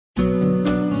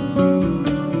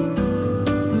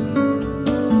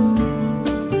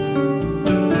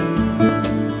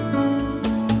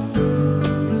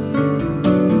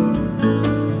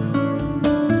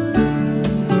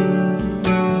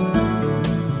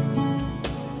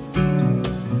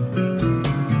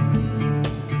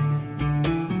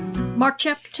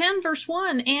chapter 10, verse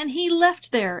 1, and he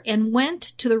left there and went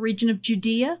to the region of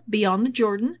Judea beyond the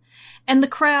Jordan, and the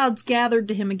crowds gathered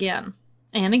to him again.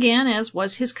 And again, as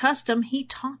was his custom, he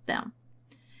taught them.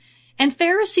 And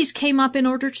Pharisees came up in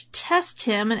order to test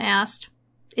him and asked,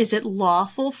 "Is it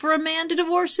lawful for a man to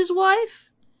divorce his wife?"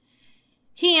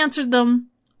 He answered them,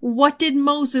 "What did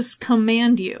Moses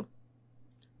command you?"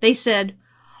 They said,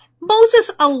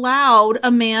 "Moses allowed a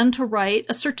man to write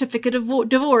a certificate of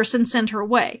divorce and send her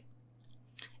away."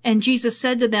 And Jesus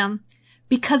said to them,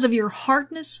 "Because of your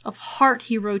hardness of heart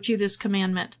he wrote you this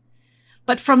commandment.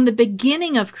 But from the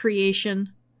beginning of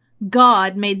creation,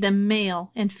 God made them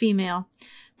male and female.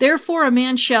 Therefore a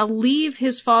man shall leave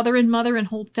his father and mother and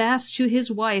hold fast to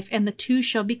his wife, and the two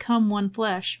shall become one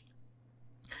flesh.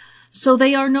 So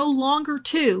they are no longer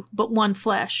two, but one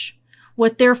flesh.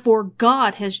 What therefore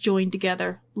God has joined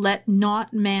together, let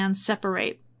not man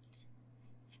separate."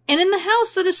 And in the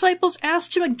house the disciples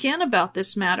asked him again about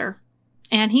this matter.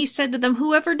 And he said to them,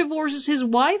 "Whoever divorces his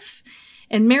wife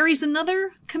and marries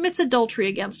another commits adultery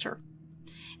against her.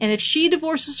 And if she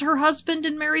divorces her husband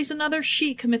and marries another,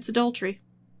 she commits adultery."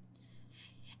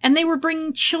 And they were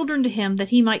bringing children to him that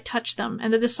he might touch them,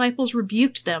 and the disciples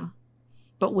rebuked them.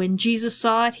 But when Jesus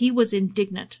saw it, he was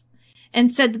indignant,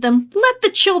 and said to them, "Let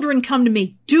the children come to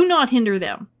me, do not hinder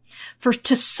them, for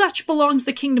to such belongs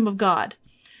the kingdom of God.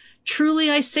 Truly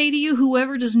I say to you,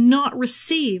 whoever does not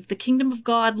receive the kingdom of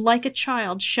God like a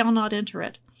child shall not enter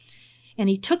it." And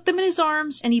he took them in his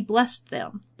arms, and he blessed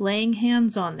them, laying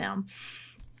hands on them.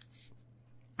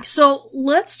 So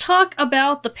let's talk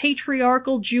about the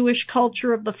patriarchal Jewish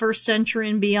culture of the first century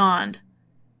and beyond.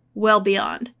 Well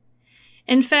beyond.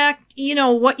 In fact,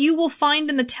 what you will find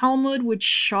in the Talmud would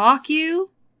shock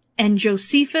you, and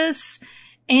Josephus,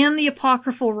 and the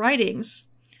apocryphal writings.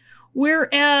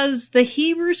 Whereas the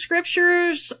Hebrew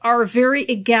scriptures are very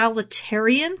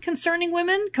egalitarian concerning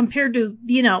women compared to,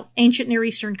 ancient Near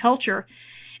Eastern culture,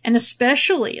 and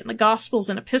especially in the Gospels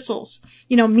and Epistles,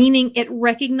 meaning it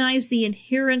recognized the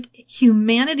inherent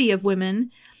humanity of women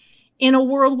in a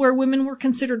world where women were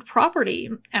considered property,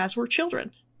 as were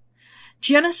children.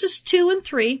 Genesis 2 and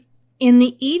 3, in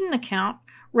the Eden account,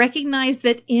 recognize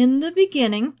that in the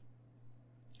beginning,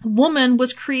 woman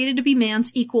was created to be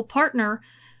man's equal partner,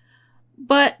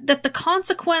 but that the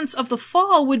consequence of the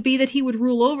fall would be that he would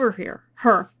rule over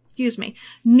her.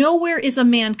 Nowhere is a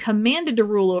man commanded to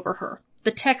rule over her. The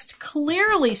text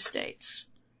clearly states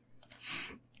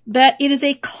that it is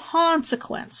a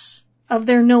consequence of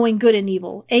their knowing good and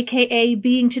evil, aka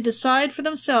being to decide for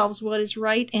themselves what is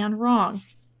right and wrong.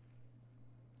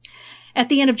 At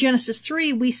the end of Genesis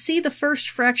 3, we see the first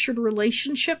fractured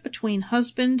relationship between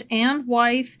husband and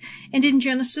wife, and in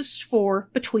Genesis 4,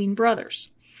 between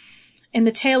brothers. In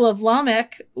the tale of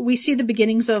Lamech, we see the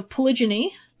beginnings of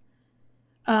polygyny,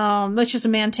 which is a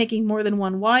man taking more than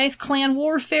one wife, clan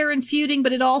warfare and feuding,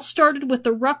 but it all started with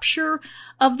the rupture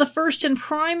of the first and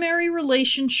primary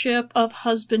relationship of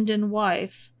husband and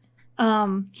wife.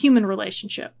 Human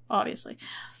relationship, obviously.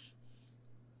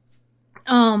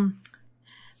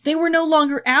 They were no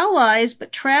longer allies,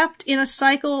 but trapped in a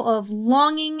cycle of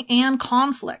longing and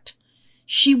conflict.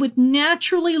 She would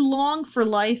naturally long for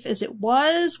life as it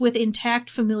was, with intact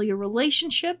familiar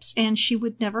relationships, and she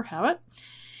would never have it.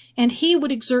 And he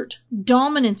would exert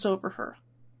dominance over her.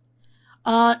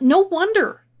 No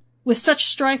wonder, with such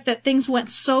strife, that things went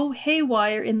so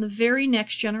haywire in the very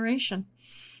next generation.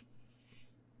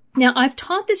 Now, I've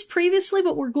taught this previously,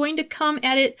 but we're going to come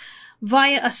at it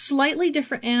via a slightly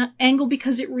different angle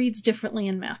because it reads differently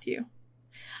in Matthew.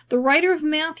 The writer of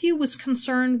Matthew was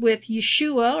concerned with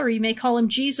Yeshua, or you may call him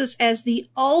Jesus, as the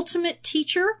ultimate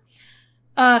teacher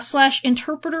 /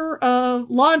 interpreter of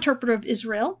law interpreter of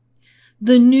Israel,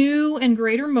 the new and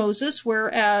greater Moses,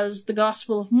 whereas the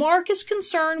Gospel of Mark is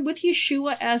concerned with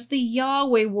Yeshua as the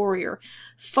Yahweh warrior,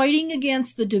 fighting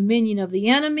against the dominion of the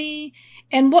enemy,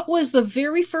 and what was the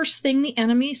very first thing the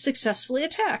enemy successfully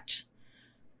attacked?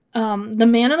 The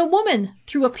man and the woman,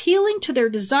 through appealing to their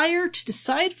desire to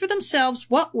decide for themselves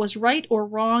what was right or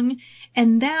wrong,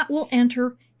 and that will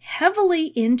enter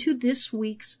heavily into this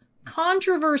week's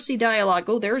controversy dialogue.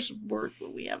 Oh, there's a word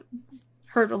we have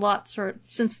heard a lot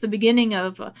since the beginning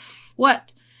of,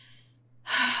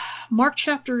 Mark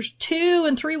chapters 2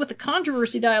 and 3 with the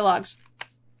controversy dialogues.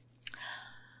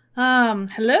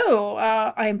 Hello,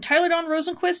 I am Tyler Dawn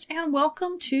Rosenquist, and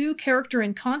welcome to Character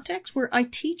in Context, where I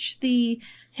teach the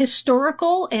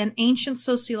historical and ancient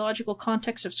sociological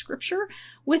context of Scripture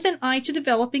with an eye to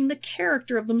developing the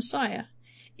character of the Messiah.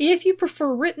 If you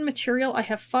prefer written material, I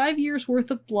have 5 years worth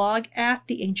of blog at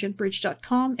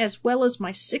theancientbridge.com, as well as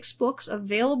my 6 books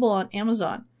available on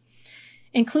Amazon.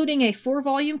 including a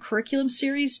 4-volume curriculum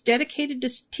series dedicated to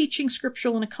teaching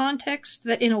scriptural in a context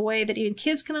that in a way that even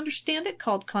kids can understand it,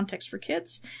 called Context for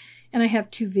Kids. And I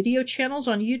have 2 video channels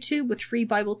on YouTube with free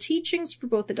Bible teachings for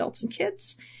both adults and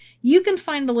kids. You can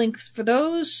find the links for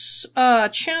those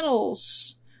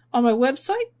channels on my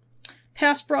website.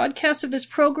 Past broadcasts of this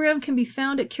program can be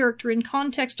found at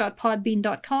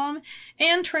characterincontext.podbean.com,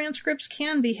 and transcripts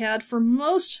can be had for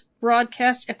most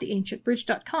broadcasts at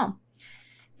theancientbridge.com.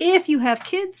 If you have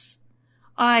kids,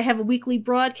 I have a weekly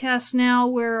broadcast now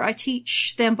where I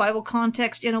teach them Bible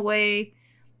context in a way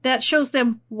that shows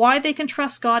them why they can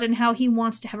trust God and how He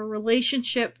wants to have a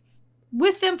relationship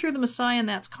with them through the Messiah, and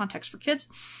that's Context for Kids.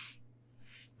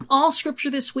 All scripture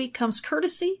this week comes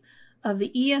courtesy of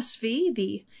the ESV,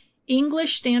 the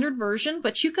English Standard Version,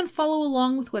 but you can follow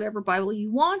along with whatever Bible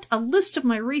you want. A list of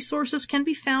my resources can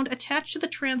be found attached to the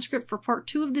transcript for part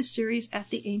 2 of this series at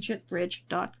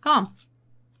theancientbridge.com.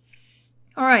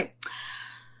 All right,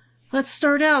 let's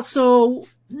start out. So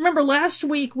remember last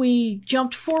week we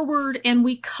jumped forward and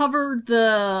we covered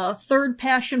the third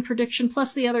Passion prediction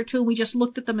plus the other 2, and we just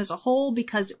looked at them as a whole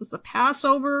because it was the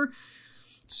Passover.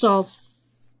 So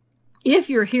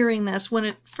if you're hearing this when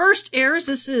it first airs,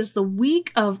 this is the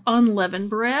week of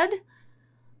unleavened bread.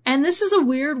 And this is a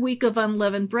weird week of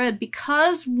unleavened bread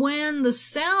because when the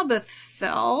Sabbath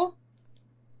fell,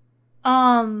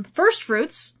 first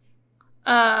fruits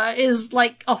is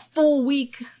like a full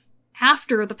week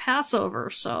after the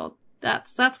Passover. So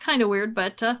that's kind of weird,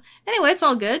 but anyway, it's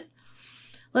all good.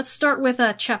 Let's start with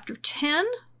chapter 10.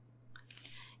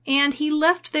 And he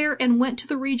left there and went to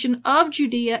the region of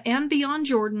Judea and beyond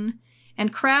Jordan,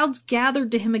 and crowds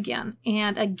gathered to him again.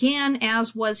 And again,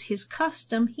 as was his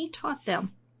custom, he taught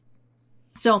them.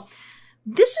 So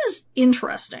this is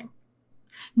interesting.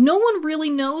 No one really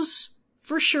knows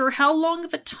for sure how long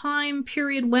of a time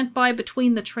period went by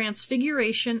between the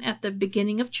transfiguration at the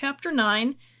beginning of chapter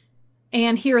 9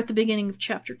 and here at the beginning of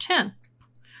chapter 10.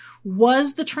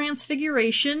 Was the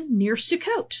transfiguration near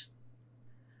Sukkot?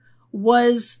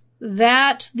 Was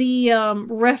that the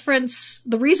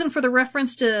reason for the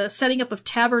reference to setting up of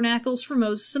tabernacles for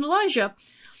Moses and Elijah?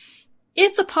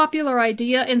 It's a popular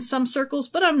idea in some circles,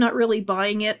 but I'm not really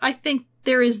buying it. I think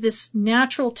there is this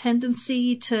natural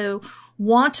tendency to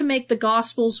want to make the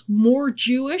Gospels more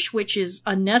Jewish, which is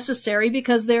unnecessary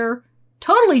because they're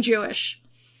totally Jewish.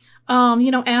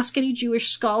 Ask any Jewish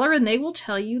scholar and they will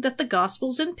tell you that the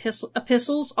Gospels and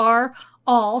epistles are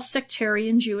all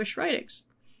sectarian Jewish writings.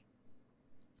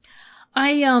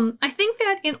 I think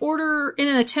that in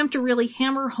an attempt to really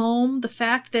hammer home the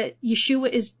fact that Yeshua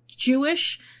is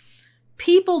Jewish,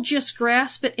 people just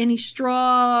grasp at any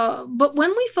straw. But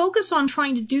when we focus on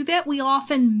trying to do that, we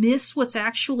often miss what's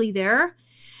actually there.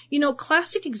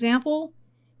 Classic example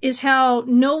is how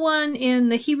no one in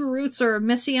the Hebrew roots or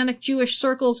Messianic Jewish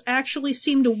circles actually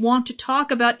seem to want to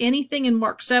talk about anything in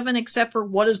Mark 7 except for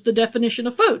what is the definition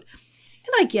of food.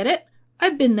 And I get it.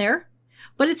 I've been there.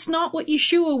 But it's not what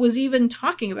Yeshua was even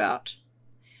talking about.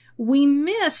 We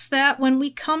miss that when we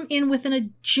come in with an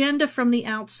agenda from the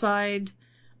outside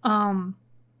of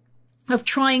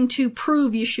trying to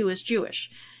prove Yeshua is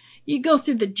Jewish. You go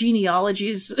through the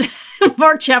genealogies,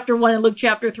 Mark chapter 1 and Luke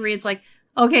chapter 3, it's like,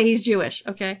 okay, he's Jewish,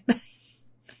 okay?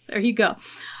 There you go.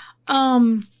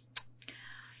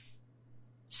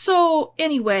 So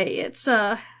anyway, it's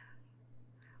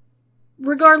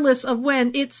regardless of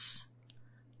when, it's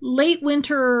late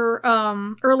winter,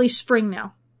 early spring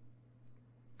now.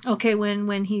 Okay,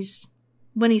 when he's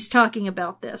talking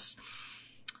about this.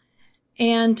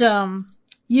 And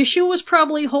Yeshua was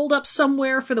probably holed up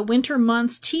somewhere for the winter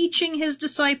months, teaching his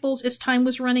disciples as time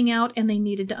was running out and they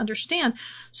needed to understand.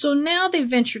 So now they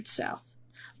ventured south.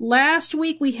 Last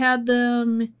week we had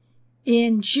them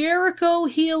in Jericho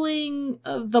healing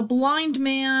the blind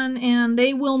man, and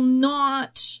they will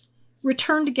not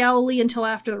return to Galilee until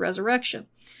after the resurrection.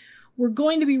 We're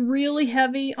going to be really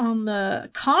heavy on the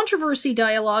controversy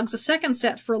dialogues, the second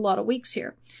set for a lot of weeks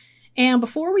here. And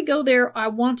before we go there, I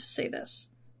want to say this.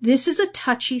 This is a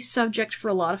touchy subject for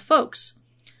a lot of folks.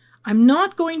 I'm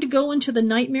not going to go into the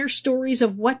nightmare stories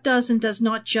of what does and does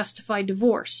not justify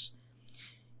divorce.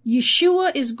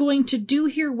 Yeshua is going to do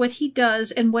here what he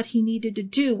does and what he needed to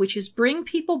do, which is bring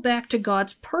people back to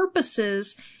God's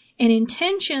purposes and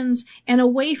intentions and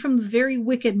away from the very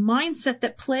wicked mindset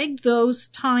that plagued those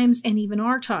times and even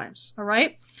our times. All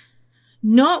right?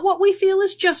 Not what we feel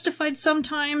is justified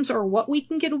sometimes or what we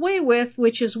can get away with,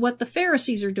 which is what the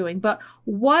Pharisees are doing, but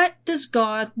what does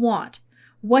God want?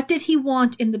 What did he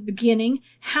want in the beginning?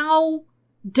 How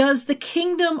does the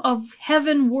kingdom of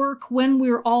heaven work when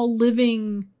we're all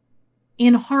living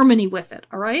in harmony with it?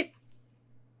 All right?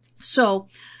 So,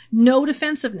 no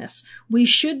defensiveness. We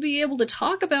should be able to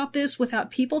talk about this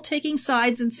without people taking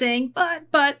sides and saying,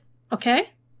 but,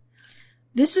 okay?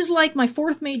 This is like my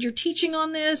 4th major teaching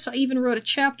on this. I even wrote a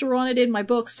chapter on it in my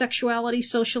book, Sexuality,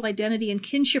 Social Identity, and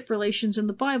Kinship Relations in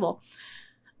the Bible.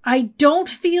 I don't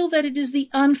feel that it is the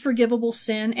unforgivable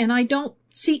sin, and I don't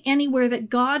see anywhere that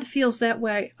God feels that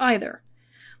way either.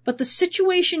 But the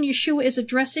situation Yeshua is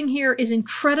addressing here is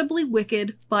incredibly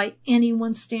wicked by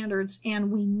anyone's standards, and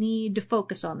we need to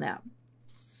focus on that.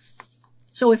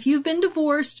 So if you've been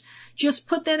divorced, just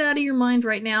put that out of your mind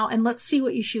right now, and let's see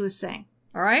what Yeshua is saying.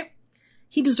 All right?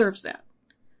 He deserves that.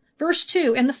 Verse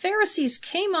 2, and the Pharisees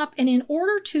came up and in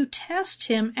order to test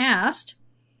him asked,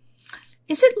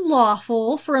 is it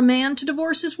lawful for a man to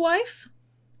divorce his wife?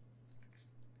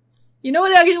 You know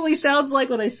what it actually sounds like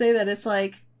when I say that? It's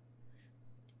like,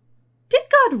 did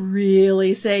God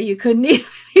really say you couldn't eat?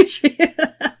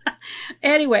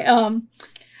 Anyway,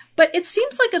 but it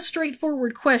seems like a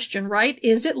straightforward question, right?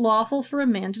 Is it lawful for a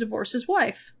man to divorce his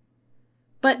wife?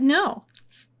 But no.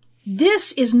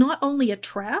 This is not only a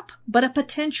trap, but a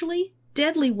potentially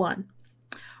deadly one.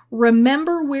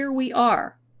 Remember where we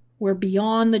are. We're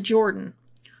beyond the Jordan.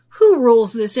 Who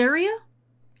rules this area?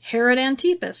 Herod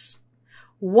Antipas.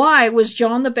 Why was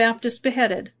John the Baptist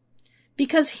beheaded?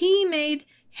 Because he made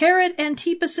Herod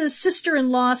Antipas's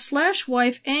sister-in-law /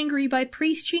 wife angry by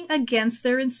preaching against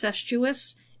their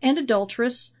incestuous and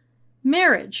adulterous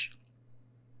marriage.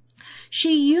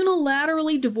 She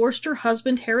unilaterally divorced her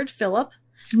husband, Herod Philip,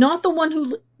 not the one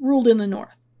who ruled in the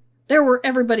north.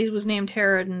 Everybody was named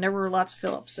Herod, and there were lots of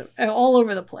Philips all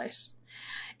over the place.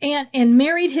 And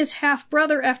married his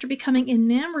half-brother after becoming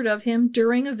enamored of him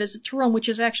during a visit to Rome, which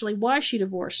is actually why she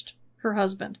divorced her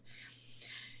husband.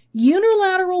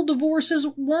 Unilateral divorces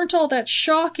weren't all that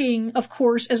shocking, of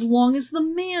course, as long as the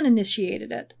man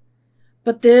initiated it.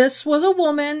 But this was a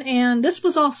woman, and this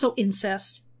was also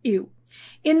incest. Ew.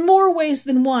 In more ways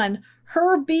than one,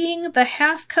 her being the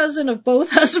half-cousin of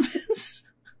both husbands.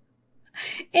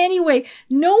 Anyway,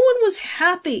 no one was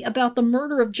happy about the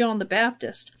murder of John the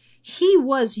Baptist. He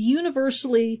was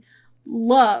universally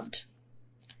loved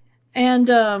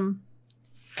and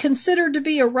considered to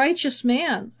be a righteous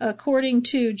man, according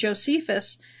to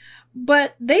Josephus.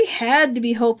 But they had to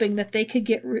be hoping that they could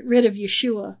get rid of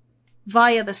Yeshua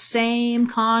via the same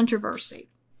controversy.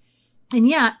 And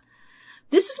yet,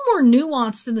 this is more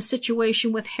nuanced than the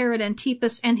situation with Herod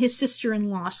Antipas and his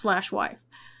sister-in-law / wife.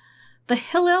 The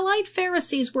Hillelite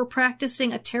Pharisees were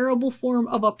practicing a terrible form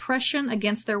of oppression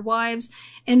against their wives,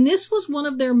 and this was one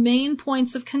of their main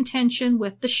points of contention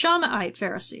with the Shammite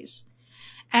Pharisees.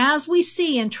 As we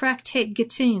see in Tractate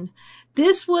Gittin,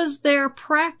 this was their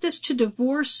practice to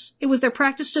divorce. It was their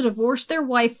practice to divorce their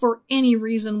wife for any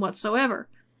reason whatsoever,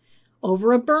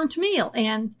 over a burnt meal.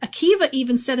 And Akiva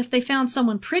even said if they found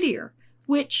someone prettier,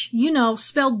 which,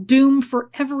 spelled doom for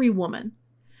every woman.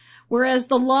 Whereas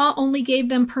the law only gave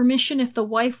them permission if the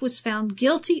wife was found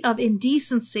guilty of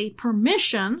indecency.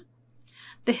 Permission,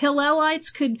 the Hillelites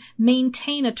could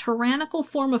maintain a tyrannical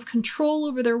form of control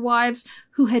over their wives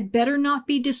who had better not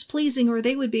be displeasing or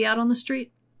they would be out on the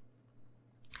street.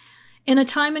 In a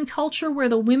time and culture where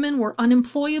the women were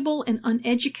unemployable and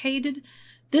uneducated,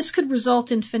 this could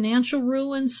result in financial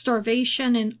ruin,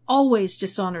 starvation, and always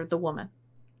dishonored the woman.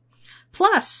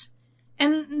 Plus,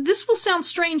 and this will sound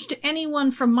strange to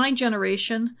anyone from my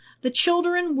generation, the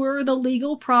children were the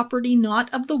legal property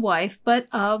not of the wife, but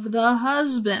of the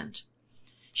husband.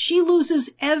 She loses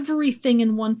everything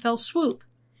in one fell swoop.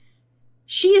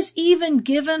 She is even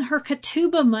given her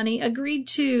ketubah money agreed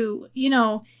to,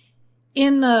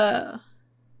 in the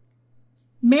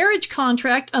marriage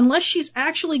contract, unless she's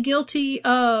actually guilty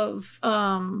of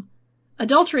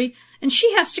adultery, and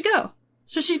she has to go.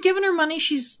 So she's given her money,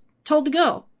 she's told to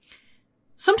go.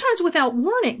 Sometimes without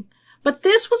warning. But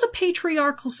this was a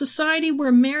patriarchal society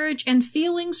where marriage and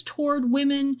feelings toward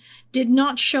women did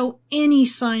not show any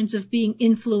signs of being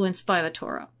influenced by the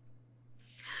Torah.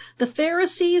 The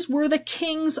Pharisees were the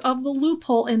kings of the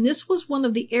loophole, and this was one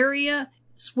of the areas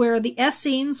where the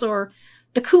Essenes, or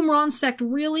the Qumran sect,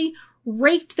 really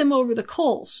raked them over the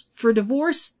coals for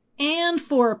divorce and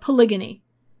for polygyny,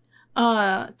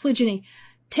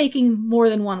 taking more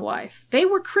than one wife. They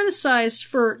were criticized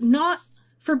for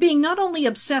being not only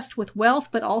obsessed with wealth,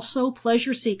 but also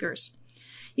pleasure seekers.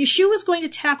 Yeshua is going to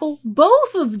tackle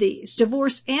both of these,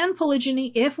 divorce and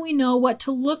polygyny, if we know what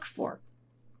to look for.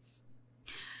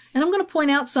 And I'm going to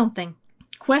point out something.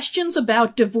 Questions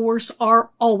about divorce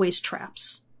are always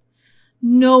traps.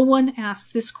 No one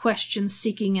asks this question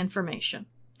seeking information.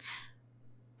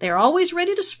 They're always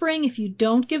ready to spring if you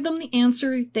don't give them the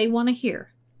answer they want to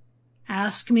hear.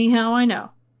 Ask me how I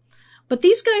know. But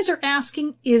these guys are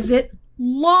asking, is it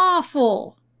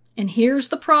lawful? And here's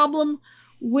the problem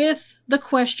with the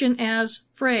question as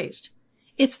phrased.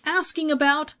 It's asking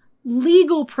about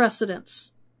legal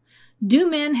precedents. Do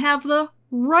men have the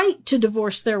right to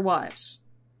divorce their wives?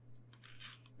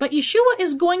 But Yeshua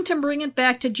is going to bring it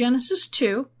back to Genesis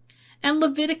 2 and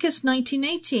Leviticus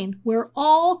 19:18, where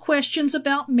all questions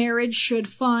about marriage should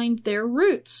find their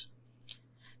roots.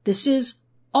 This is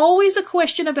always a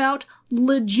question about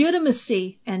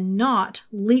legitimacy and not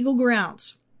legal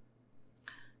grounds.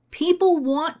 People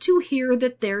want to hear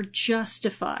that they're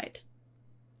justified.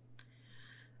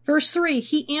 Verse 3,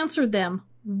 he answered them,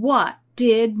 "What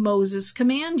did Moses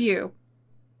command you?"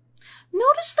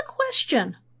 Notice the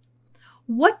question.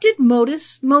 What did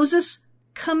Moses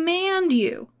command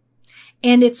you?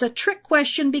 And it's a trick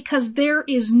question because there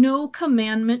is no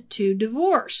commandment to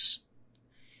divorce.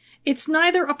 It's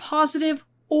neither a positive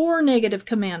or negative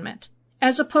commandment.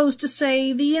 As opposed to,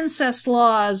 say, the incest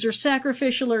laws or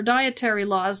sacrificial or dietary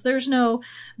laws, there's no,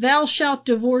 thou shalt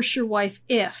divorce your wife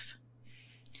if.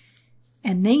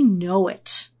 And they know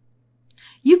it.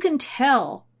 You can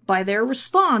tell by their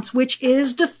response, which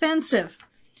is defensive.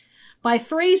 By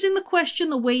phrasing the question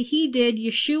the way he did,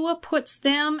 Yeshua puts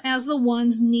them as the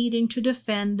ones needing to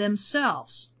defend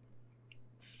themselves.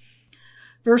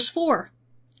 Verse 4.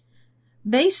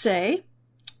 They say,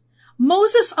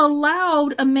 Moses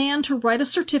allowed a man to write a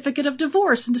certificate of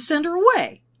divorce and to send her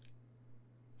away.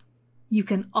 You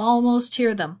can almost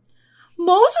hear them.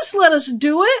 Moses let us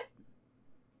do it.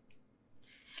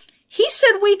 He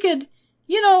said we could,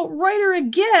 write her a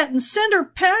get and send her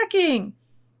packing.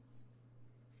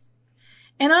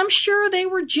 And I'm sure they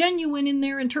were genuine in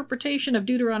their interpretation of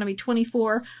Deuteronomy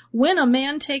 24. When a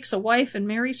man takes a wife and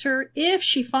marries her, if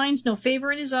she finds no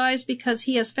favor in his eyes because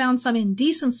he has found some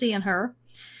indecency in her,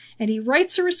 and he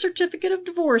writes her a certificate of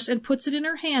divorce and puts it in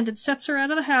her hand and sets her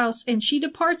out of the house, and she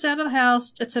departs out of the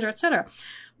house, etc., etc.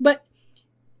 But,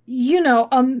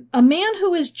 a man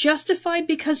who is justified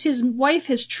because his wife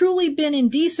has truly been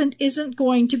indecent isn't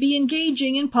going to be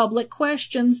engaging in public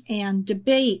questions and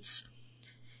debates.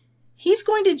 He's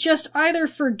going to just either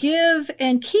forgive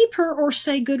and keep her or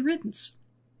say good riddance.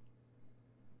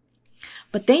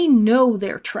 But they know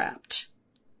they're trapped.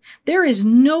 There is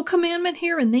no commandment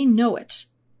here, and they know it.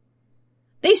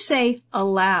 They say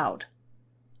allowed.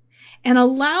 An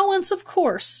allowance, of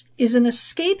course, is an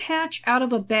escape hatch out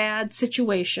of a bad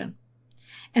situation.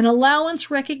 An allowance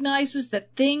recognizes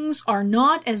that things are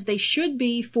not as they should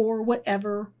be for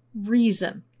whatever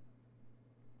reason.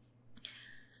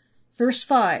 Verse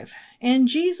 5, and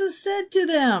Jesus said to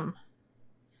them,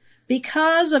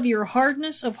 because of your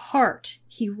hardness of heart,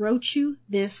 he wrote you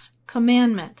this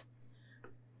commandment.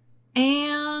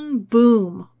 And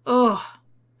boom. Ugh.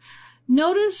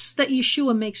 Notice that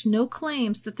Yeshua makes no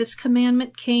claims that this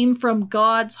commandment came from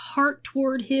God's heart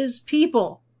toward his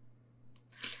people.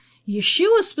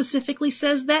 Yeshua specifically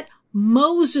says that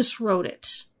Moses wrote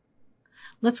it.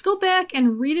 Let's go back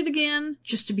and read it again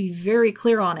just to be very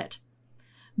clear on it.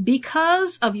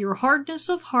 Because of your hardness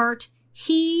of heart,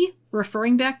 he,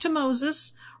 referring back to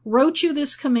Moses, wrote you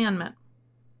this commandment.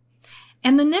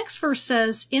 And the next verse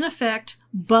says, in effect,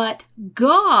 but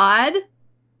God.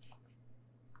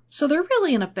 So they're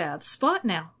really in a bad spot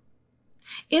now.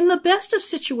 In the best of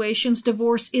situations,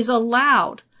 divorce is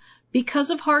allowed because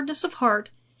of hardness of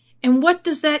heart. And what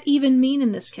does that even mean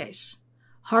in this case?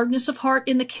 Hardness of heart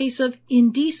in the case of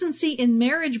indecency in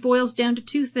marriage boils down to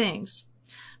two things.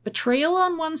 Betrayal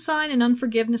on one side and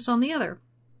unforgiveness on the other.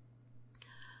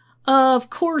 Of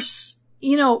course,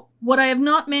 what I have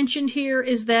not mentioned here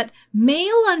is that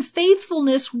male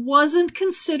unfaithfulness wasn't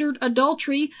considered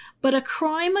adultery, but a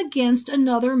crime against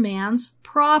another man's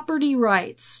property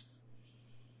rights.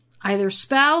 Either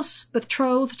spouse,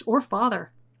 betrothed, or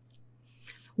father.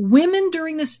 Women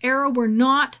during this era were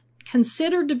not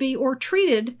considered to be or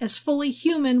treated as fully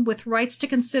human with rights to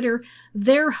consider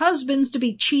their husbands to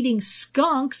be cheating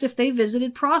skunks if they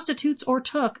visited prostitutes or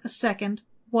took a second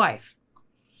wife.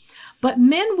 But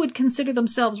men would consider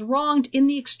themselves wronged in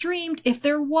the extreme if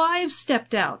their wives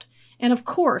stepped out. And of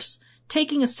course,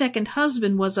 taking a second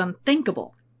husband was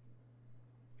unthinkable.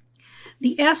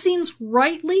 The Essenes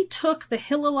rightly took the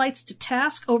Hillelites to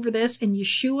task over this, and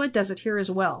Yeshua does it here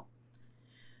as well.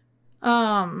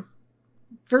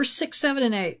 Verse 6, 7,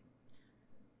 and 8.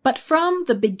 But from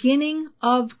the beginning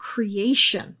of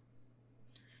creation,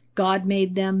 God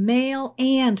made them male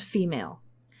and female.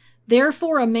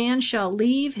 Therefore a man shall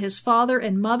leave his father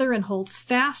and mother and hold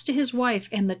fast to his wife,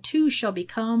 and the two shall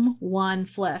become one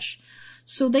flesh.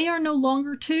 So they are no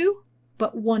longer two,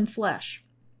 but one flesh.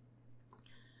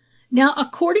 Now,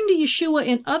 according to Yeshua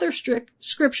and other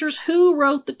scriptures, who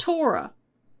wrote the Torah?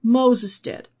 Moses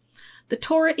did. The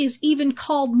Torah is even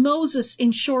called Moses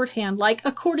in shorthand, like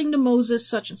according to Moses,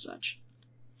 such and such.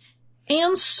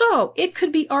 And so, it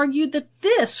could be argued that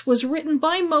this was written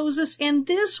by Moses, and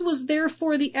this was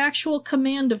therefore the actual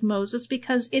command of Moses,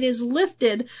 because it is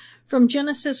lifted from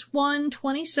Genesis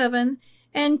 1:27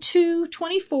 and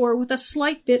 2:24 with a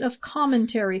slight bit of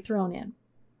commentary thrown in.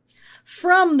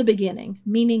 From the beginning,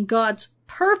 meaning God's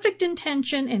perfect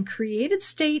intention and created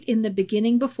state in the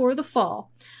beginning before the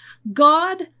fall,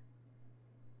 God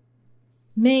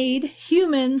made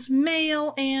humans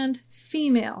male and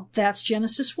female. That's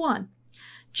Genesis 1.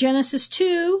 Genesis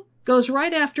 2 goes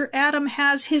right after Adam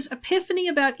has his epiphany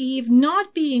about Eve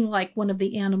not being like one of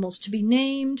the animals to be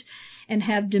named and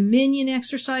have dominion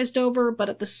exercised over, but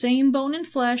of the same bone and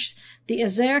flesh, the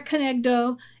ezer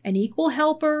kenegdo, an equal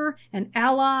helper, an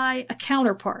ally, a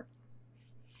counterpart.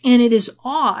 And it is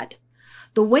odd,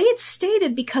 the way it's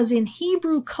stated, because in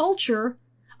Hebrew culture,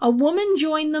 a woman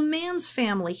joined the man's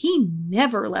family. He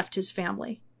never left his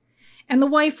family. And the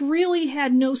wife really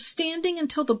had no standing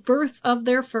until the birth of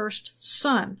their first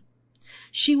son.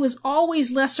 She was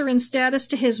always lesser in status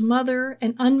to his mother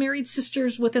and unmarried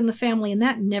sisters within the family, and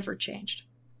that never changed.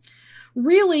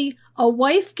 Really, a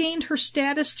wife gained her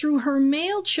status through her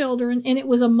male children, and it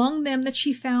was among them that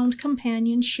she found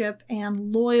companionship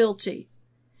and loyalty.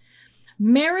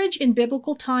 Marriage in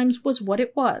biblical times was what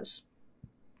it was.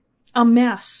 A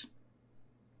mess.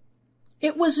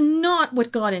 It was not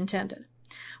what God intended,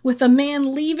 with a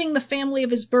man leaving the family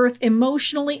of his birth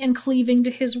emotionally and cleaving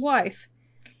to his wife.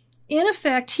 In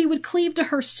effect, he would cleave to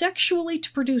her sexually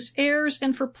to produce heirs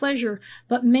and for pleasure,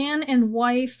 but man and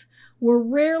wife were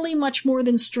rarely much more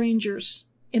than strangers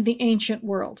in the ancient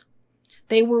world.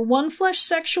 They were one flesh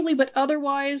sexually, but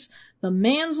otherwise, the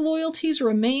man's loyalties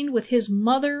remained with his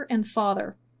mother and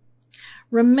father.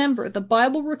 Remember, the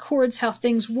Bible records how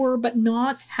things were, but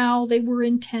not how they were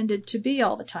intended to be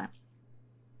all the time.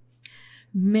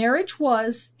 Marriage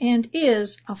was and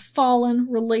is a fallen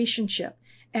relationship,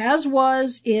 as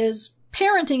is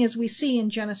parenting, as we see in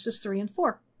Genesis 3 and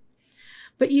 4.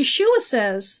 But Yeshua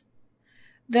says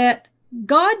that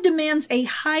God demands a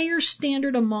higher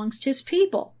standard amongst his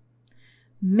people.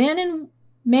 Man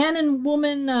and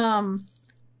woman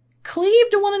cleave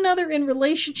to one another in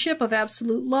relationship of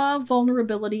absolute love,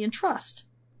 vulnerability, and trust.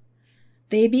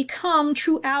 They become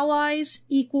true allies,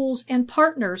 equals, and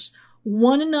partners,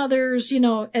 one another's,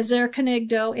 ezer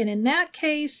kenegdo, and in that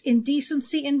case,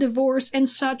 indecency and divorce and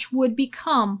such would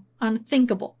become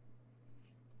unthinkable.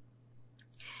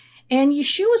 And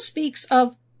Yeshua speaks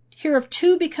here of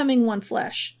two becoming one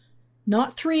flesh,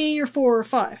 not 3 or 4 or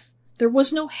 5. There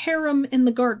was no harem in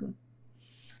the garden.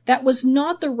 That was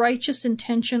not the righteous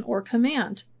intention or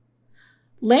command.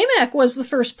 Lamech was the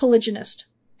first polygynist,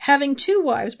 having 2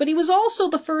 wives, but he was also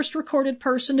the first recorded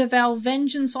person to vow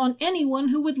vengeance on anyone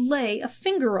who would lay a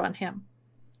finger on him.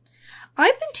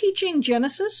 I've been teaching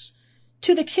Genesis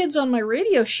to the kids on my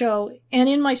radio show, and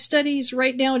in my studies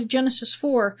right now to Genesis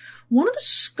 4, one of the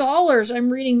scholars I'm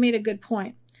reading made a good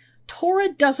point. Torah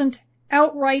doesn't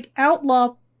outright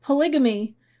outlaw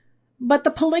polygamy, but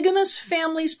the polygamous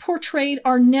families portrayed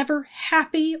are never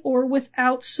happy or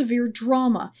without severe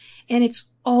drama, and it's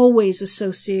always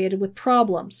associated with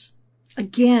problems.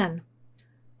 Again,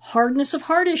 hardness of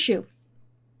heart issue.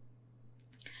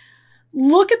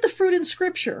 Look at the fruit in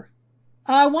Scripture.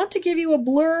 I want to give you a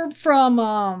blurb from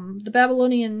the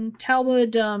Babylonian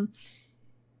Talmud, Yevamot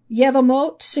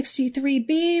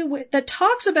 63b, that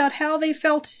talks about how they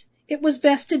felt it was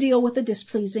best to deal with a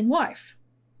displeasing wife.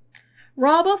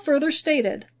 Rabbah further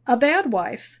stated, a bad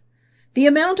wife, the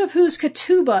amount of whose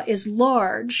ketubah is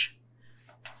large,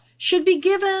 should be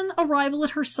given a rival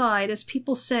at her side, as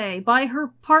people say, by her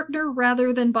partner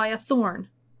rather than by a thorn.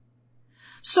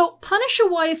 So punish a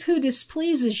wife who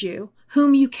displeases you,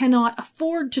 whom you cannot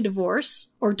afford to divorce,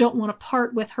 or don't want to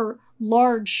part with her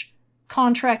large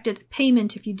contracted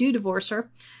payment if you do divorce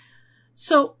her.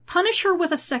 So punish her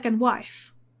with a second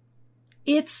wife.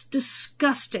 It's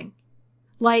disgusting.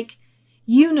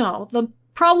 The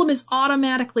problem is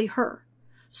automatically her.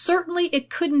 Certainly it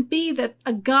couldn't be that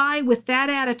a guy with that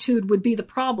attitude would be the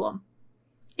problem.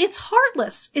 It's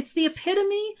heartless. It's the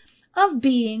epitome of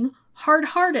being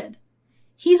hard-hearted.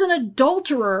 He's an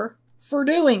adulterer for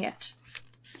doing it.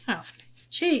 Oh,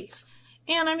 jeez.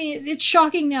 And it's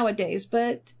shocking nowadays,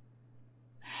 but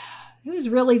it was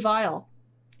really vile.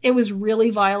 It was really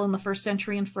vile in the first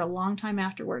century and for a long time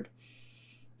afterward.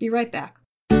 Be right back.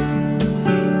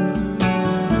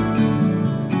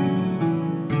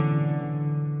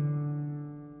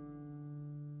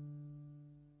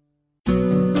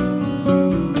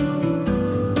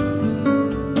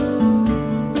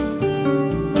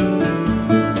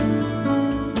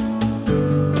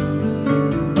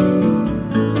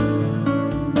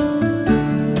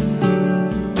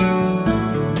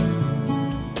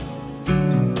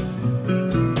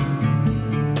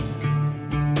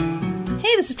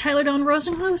 this is Tyler Dawn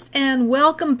Rosenhost, and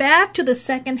welcome back to the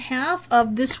second half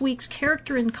of this week's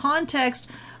Character in Context,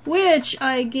 which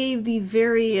I gave the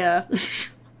very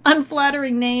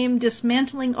unflattering name,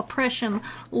 Dismantling Oppression,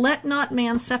 Let Not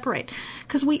Man Separate.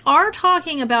 Because we are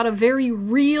talking about a very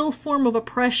real form of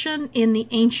oppression in the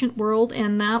ancient world,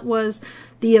 and that was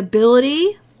the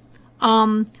ability,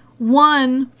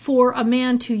 one, for a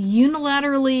man to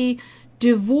unilaterally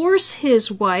divorce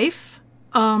his wife,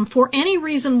 for any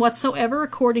reason whatsoever,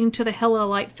 according to the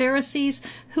Hillelite Pharisees,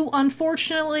 who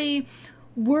unfortunately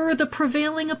were the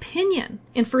prevailing opinion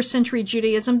in first century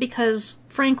Judaism, because,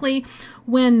 frankly,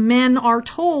 when men are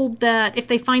told that if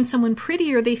they find someone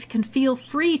prettier, they can feel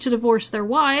free to divorce their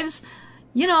wives,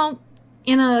 you know,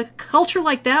 in a culture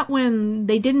like that, when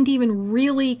they didn't even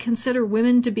really consider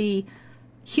women to be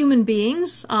human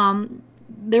beings,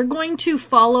 they're going to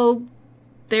follow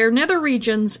their nether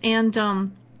regions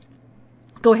and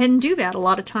go ahead and do that a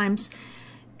lot of times.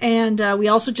 And we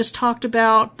also just talked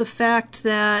about the fact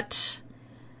that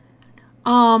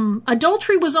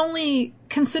adultery was only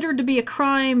considered to be a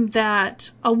crime that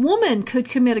a woman could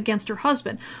commit against her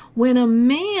husband. When a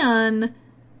man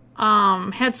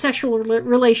had sexual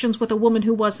relations with a woman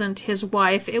who wasn't his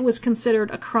wife, it was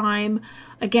considered a crime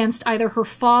against either her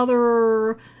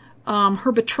father,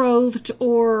 her betrothed,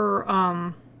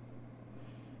 or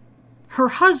her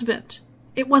husband.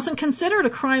 It wasn't considered a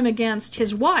crime against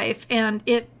his wife, and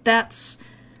that's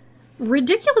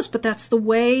ridiculous, but that's the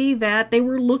way that they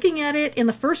were looking at it in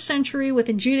the first century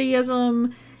within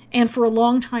Judaism, and for a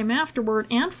long time afterward,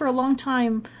 and for a long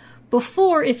time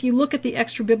before. If you look at the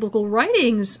extra-biblical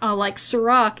writings, like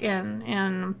Sirach,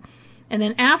 and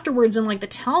then afterwards in like the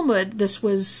Talmud, this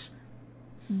was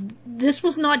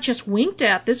not just winked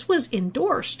at, this was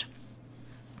endorsed.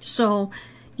 So,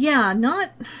 yeah,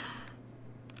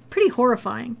 pretty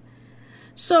horrifying.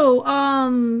 So,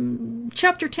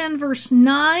 chapter 10, verse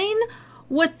 9,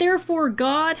 what therefore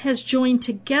God has joined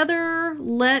together,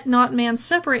 let not man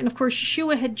separate. And of course,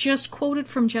 Yeshua had just quoted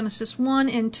from Genesis 1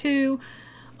 and 2,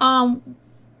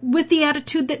 with the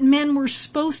attitude that men were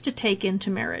supposed to take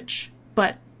into marriage,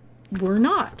 but we're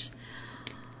not.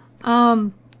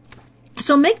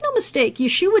 So make no mistake,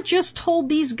 Yeshua just told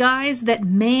these guys that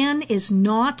man is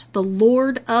not the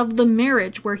Lord of the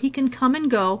marriage, where he can come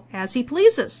and go as he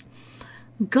pleases.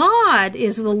 God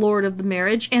is the Lord of the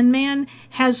marriage, and man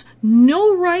has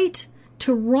no right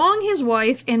to wrong his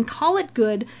wife and call it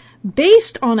good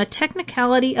based on a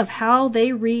technicality of how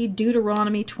they read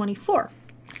Deuteronomy 24.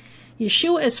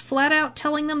 Yeshua is flat out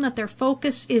telling them that their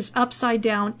focus is upside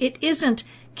down. It isn't,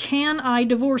 can I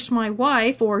divorce my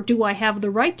wife, or do I have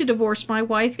the right to divorce my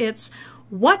wife? It's,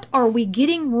 what are we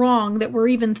getting wrong that we're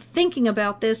even thinking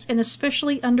about this, and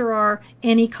especially under our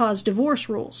any cause divorce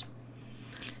rules.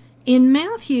 In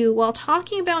Matthew, while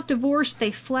talking about divorce,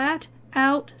 they flat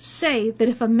out say that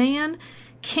if a man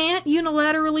can't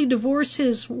unilaterally divorce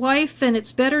his wife, then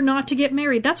it's better not to get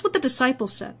married. That's what the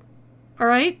disciples said. All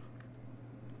right?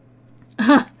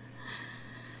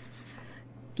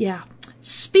 Yeah.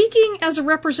 Speaking as a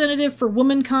representative for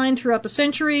womankind throughout the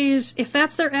centuries, if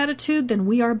that's their attitude, then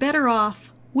we are better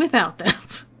off without them.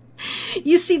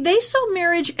 You see, they saw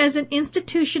marriage as an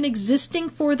institution existing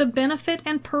for the benefit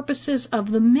and purposes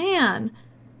of the man.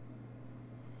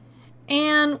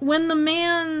 And when the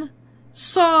man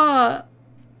saw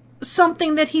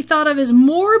something that he thought of as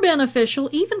more beneficial,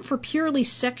 even for purely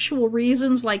sexual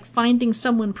reasons like finding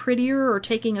someone prettier or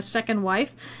taking a second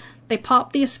wife, they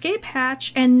popped the escape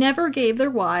hatch and never gave their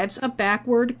wives a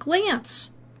backward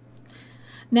glance.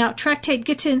 Now, Tractate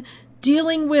Gittin,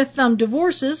 dealing with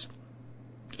divorces,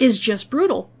 is just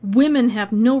brutal. Women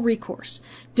have no recourse.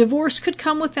 Divorce could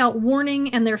come without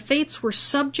warning, and their fates were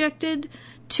subjected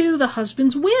to the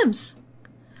husband's whims.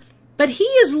 But he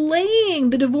is laying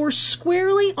the divorce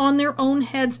squarely on their own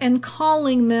heads and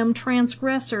calling them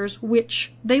transgressors,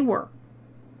 which they were.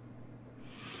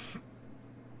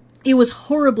 It was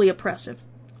horribly oppressive.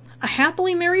 A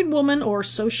happily married woman, or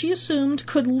so she assumed,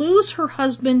 could lose her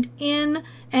husband in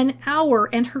an hour,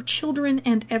 and her children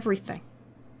and everything.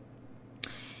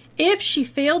 If she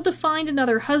failed to find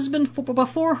another husband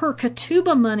before her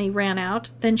ketubah money ran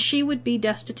out, then she would be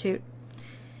destitute.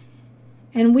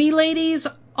 And we ladies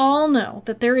all know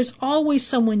that there is always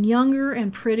someone younger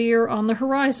and prettier on the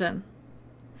horizon.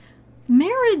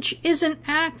 Marriage is an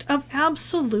act of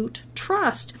absolute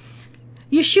trust.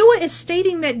 Yeshua is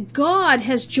stating that God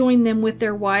has joined them with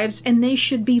their wives, and they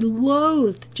should be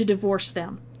loath to divorce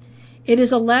them. It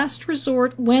is a last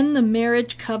resort when the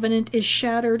marriage covenant is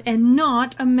shattered, and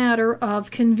not a matter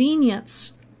of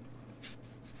convenience.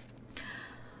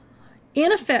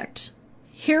 In effect,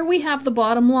 here we have the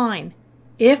bottom line.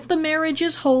 If the marriage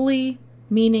is holy,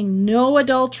 meaning no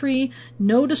adultery,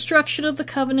 no destruction of the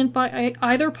covenant by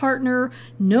either partner,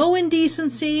 no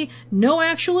indecency, no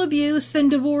actual abuse, then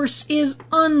divorce is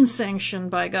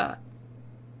unsanctioned by God.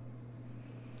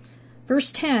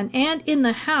 Verse 10, and in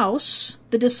the house,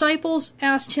 the disciples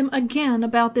asked him again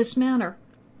about this matter.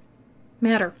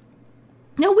 Now,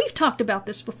 we've talked about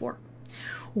this before.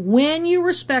 When you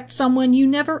respect someone, you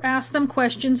never ask them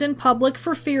questions in public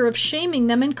for fear of shaming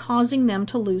them and causing them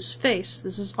to lose face.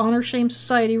 This is honor-shame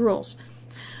society rules.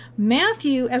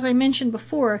 Matthew, as I mentioned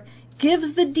before,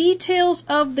 gives the details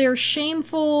of their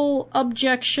shameful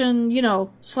objection,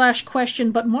 /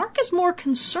 question, but Mark is more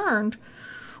concerned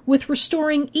with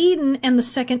restoring Eden and the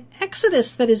second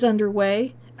Exodus that is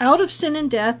underway, out of sin and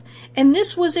death, and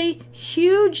this was a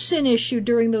huge sin issue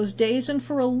during those days and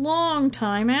for a long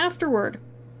time afterward.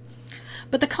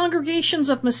 But the congregations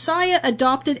of Messiah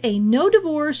adopted a no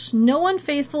divorce, no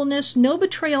unfaithfulness, no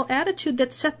betrayal attitude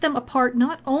that set them apart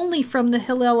not only from the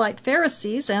Hillelite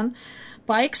Pharisees and,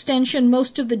 by extension,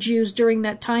 most of the Jews during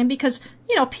that time, because,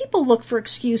 people look for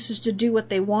excuses to do what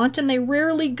they want, and they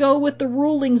rarely go with the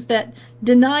rulings that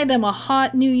deny them a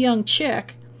hot new young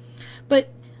chick.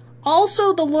 But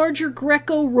also the larger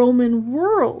Greco-Roman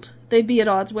world they'd be at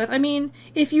odds with. I mean,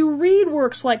 if you read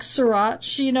works like Sirach,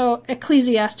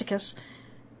 Ecclesiasticus,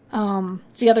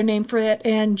 it's the other name for it,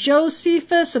 and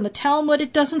Josephus and the Talmud,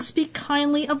 it doesn't speak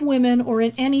kindly of women or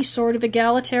in any sort of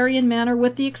egalitarian manner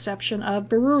with the exception of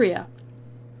Beruria.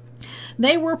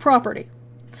 They were property.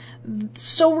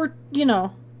 So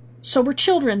were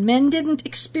children. Men didn't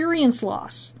experience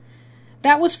loss.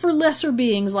 That was for lesser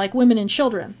beings like women and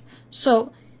children.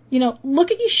 So,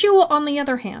 look at Yeshua on the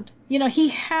other hand. He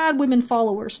had women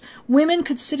followers. Women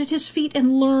could sit at his feet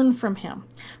and learn from him.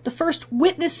 The first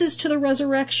witnesses to the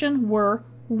resurrection were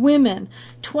women.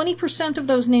 20% of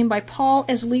those named by Paul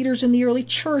as leaders in the early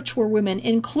church were women,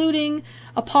 including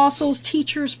apostles,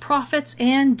 teachers, prophets,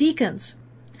 and deacons.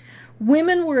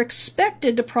 Women were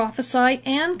expected to prophesy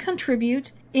and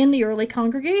contribute in the early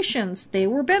congregations. They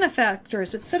were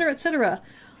benefactors, etc., etc.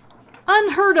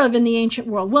 Unheard of in the ancient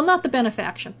world. Well, not the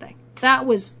benefaction thing. That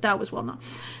was well known.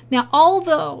 Now,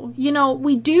 although,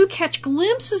 we do catch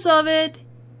glimpses of it,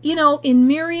 in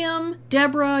Miriam,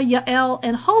 Deborah, Yael,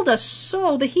 and Huldah,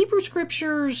 so the Hebrew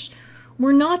scriptures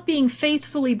were not being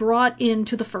faithfully brought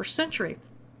into the first century.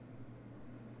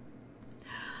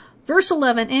 Verse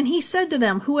 11, and he said to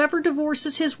them, whoever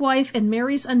divorces his wife and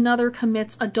marries another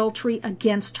commits adultery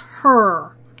against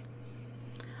her.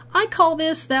 I call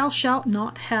this thou shalt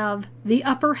not have the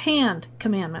upper hand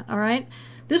commandment, all right?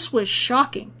 This was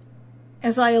shocking,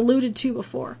 as I alluded to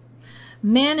before.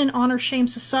 Men in honor-shame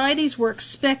societies were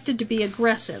expected to be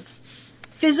aggressive,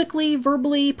 physically,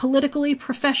 verbally, politically,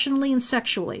 professionally, and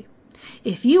sexually.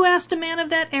 If you asked a man of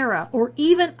that era, or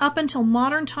even up until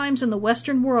modern times in the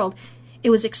Western world, it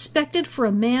was expected for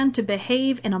a man to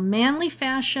behave in a manly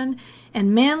fashion,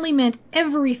 and manly meant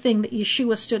everything that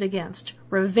Yeshua stood against.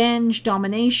 Revenge,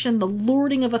 domination, the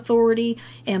lording of authority,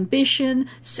 ambition,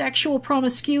 sexual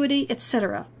promiscuity,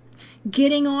 etc.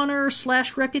 Getting honor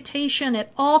 / reputation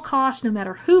at all costs, no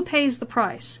matter who pays the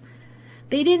price.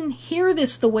 They didn't hear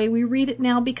this the way we read it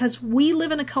now because we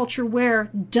live in a culture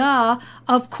where,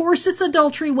 of course it's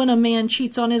adultery when a man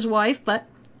cheats on his wife, but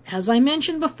as I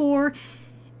mentioned before,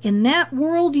 in that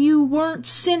world, you weren't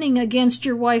sinning against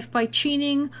your wife by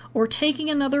cheating or taking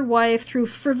another wife through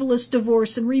frivolous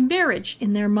divorce and remarriage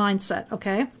in their mindset,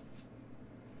 okay?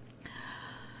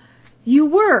 You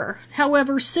were,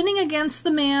 however, sinning against the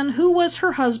man who was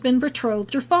her husband,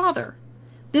 betrothed, or father.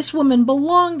 This woman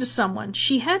belonged to someone.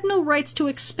 She had no rights to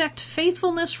expect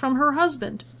faithfulness from her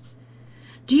husband.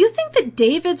 Do you think that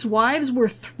David's wives were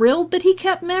thrilled that he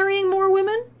kept marrying more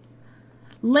women?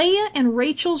 Leah and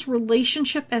Rachel's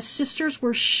relationship as sisters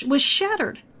was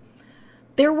shattered.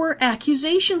 There were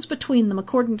accusations between them,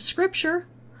 according to Scripture.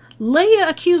 Leah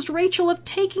accused Rachel of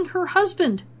taking her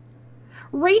husband.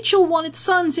 Rachel wanted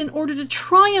sons in order to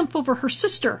triumph over her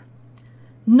sister.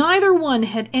 Neither one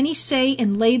had any say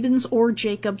in Laban's or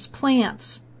Jacob's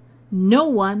plans. No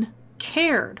one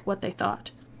cared what they thought.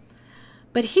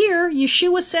 But here,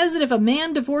 Yeshua says that if a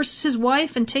man divorces his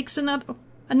wife and takes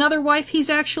another wife, he's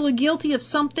actually guilty of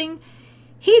something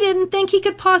he didn't think he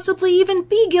could possibly even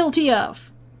be guilty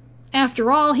of.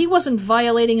 After all, he wasn't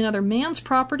violating another man's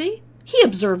property. He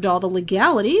observed all the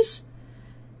legalities.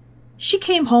 She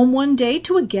came home one day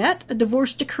to a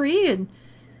divorce decree,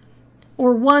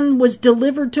 or one was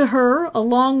delivered to her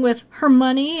along with her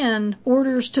money and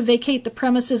orders to vacate the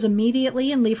premises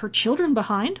immediately and leave her children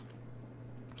behind.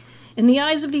 In the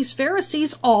eyes of these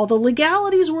Pharisees, all the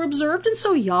legalities were observed, and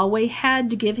so Yahweh had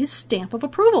to give his stamp of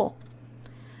approval.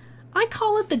 I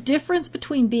call it the difference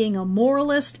between being a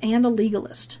moralist and a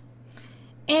legalist.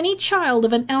 Any child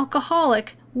of an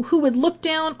alcoholic who would look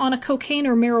down on a cocaine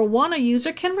or marijuana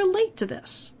user can relate to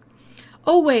this.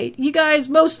 Oh wait, you guys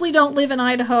mostly don't live in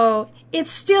Idaho.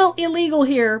 It's still illegal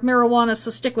here, marijuana,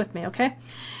 so stick with me, okay?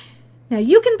 Now,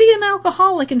 you can be an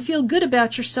alcoholic and feel good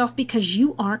about yourself because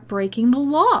you aren't breaking the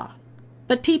law.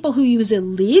 But people who use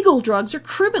illegal drugs are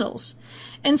criminals,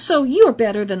 and so you are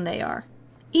better than they are,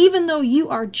 even though you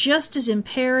are just as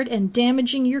impaired and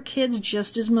damaging your kids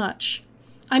just as much.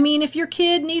 I mean, if your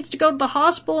kid needs to go to the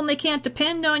hospital and they can't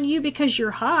depend on you because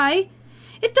you're high,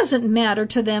 it doesn't matter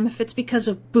to them if it's because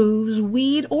of booze,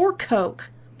 weed, or coke.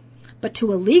 But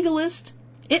to a legalist,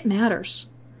 it matters.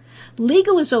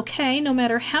 Legal is okay no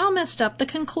matter how messed up the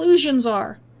conclusions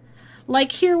are.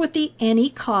 Like here with the any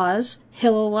cause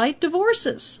Hillelite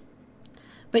divorces.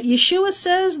 But Yeshua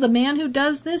says the man who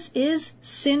does this is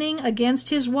sinning against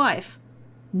his wife,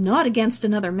 not against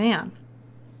another man.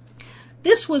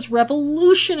 This was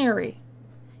revolutionary.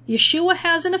 Yeshua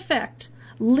has, in effect,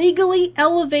 legally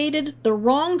elevated the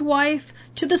wronged wife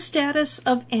to the status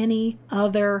of any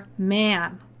other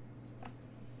man.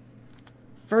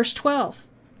 Verse 12.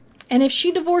 And if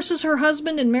she divorces her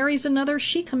husband and marries another,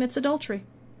 she commits adultery.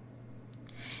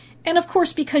 And of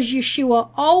course, because Yeshua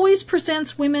always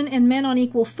presents women and men on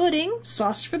equal footing,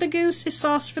 sauce for the goose is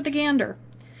sauce for the gander.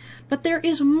 But there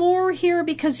is more here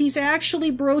because he's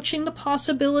actually broaching the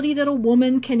possibility that a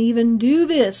woman can even do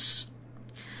this.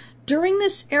 During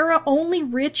this era, only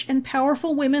rich and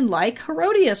powerful women like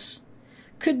Herodias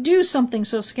could do something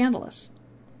so scandalous.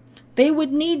 They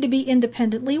would need to be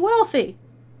independently wealthy.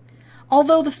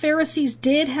 Although the Pharisees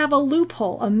did have a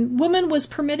loophole, a woman was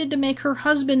permitted to make her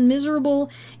husband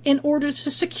miserable in order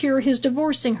to secure his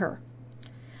divorcing her.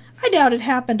 I doubt it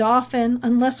happened often,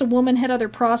 unless a woman had other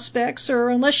prospects or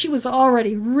unless she was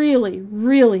already really,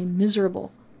 really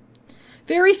miserable.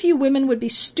 Very few women would be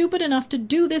stupid enough to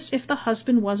do this if the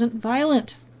husband wasn't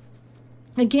violent.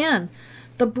 Again,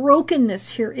 the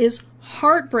brokenness here is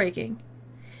heartbreaking.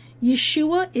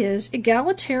 Yeshua is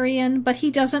egalitarian, but he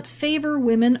doesn't favor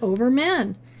women over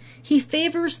men. He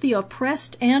favors the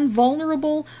oppressed and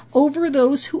vulnerable over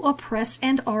those who oppress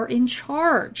and are in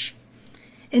charge.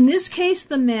 In this case,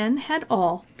 the men had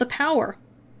all the power.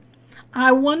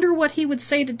 I wonder what he would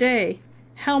say today.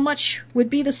 How much would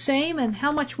be the same and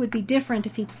how much would be different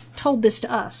if he told this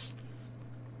to us?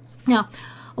 Now,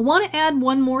 I want to add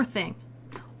one more thing.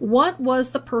 What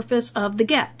was the purpose of the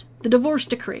get, the divorce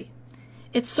decree?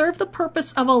 It served the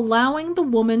purpose of allowing the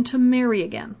woman to marry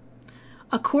again.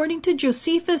 According to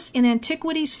Josephus in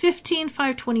Antiquities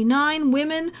 15:529,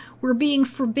 women were being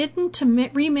forbidden to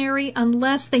remarry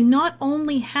unless they not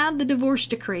only had the divorce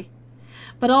decree,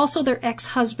 but also their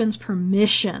ex-husband's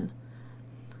permission.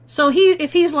 So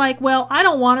if he's like, well, I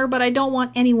don't want her, but I don't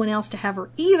want anyone else to have her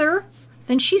either,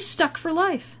 then she's stuck for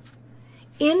life.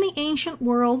 In the ancient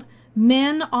world,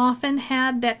 men often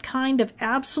had that kind of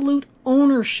absolute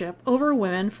ownership over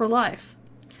women for life.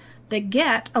 The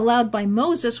get allowed by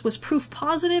Moses was proof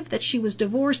positive that she was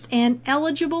divorced and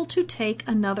eligible to take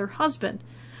another husband,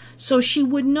 so she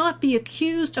would not be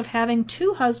accused of having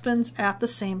two husbands at the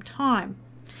same time.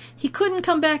 He couldn't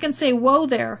come back and say, whoa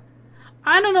there,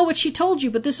 I don't know what she told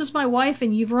you, but this is my wife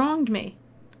and you've wronged me.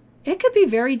 It could be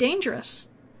very dangerous.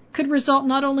 Could result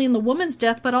not only in the woman's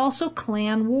death, but also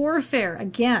clan warfare.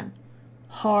 Again,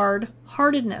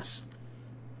 hard-heartedness.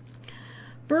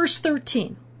 Verse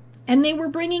 13. And they were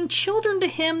bringing children to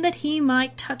him that he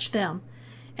might touch them.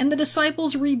 And the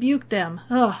disciples rebuked them.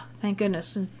 Oh, thank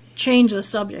goodness. And changed the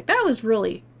subject. That was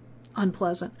really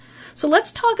unpleasant. So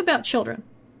let's talk about children,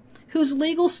 whose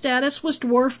legal status was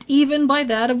dwarfed even by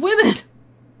that of women.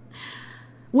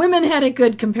 Women had it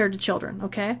good compared to children,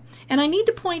 okay? And I need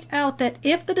to point out that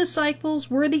if the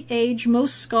disciples were the age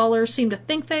most scholars seem to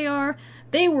think they are,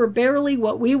 they were barely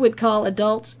what we would call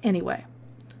adults anyway.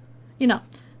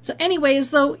 So anyway,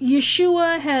 as though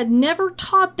Yeshua had never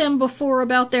taught them before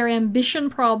about their ambition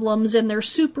problems and their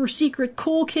super secret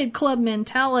cool kid club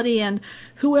mentality and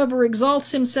whoever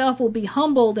exalts himself will be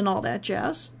humbled and all that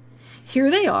jazz.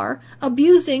 Here they are,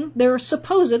 abusing their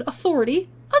supposed authority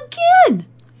again.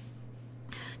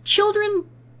 Children,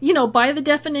 by the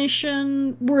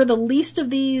definition, were the least of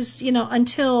these,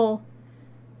 until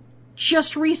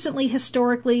just recently,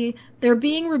 historically, they're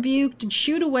being rebuked and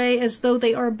shooed away as though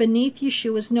they are beneath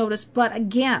Yeshua's notice. But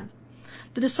again,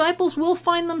 the disciples will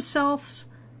find themselves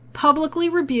publicly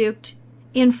rebuked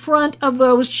in front of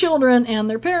those children and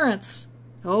their parents.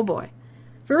 Oh boy.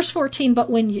 Verse 14,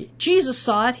 but when Jesus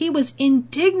saw it, he was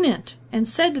indignant and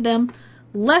said to them,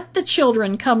 let the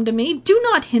children come to me, do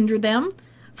not hinder them,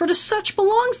 for to such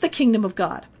belongs the kingdom of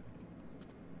God.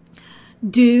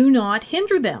 Do not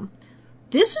hinder them.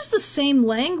 This is the same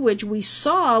language we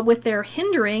saw with their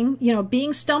hindering,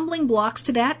 being stumbling blocks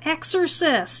to that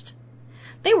exorcist.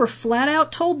 They were flat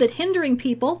out told that hindering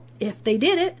people, if they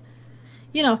did it,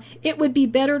 it would be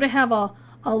better to have a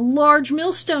large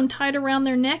millstone tied around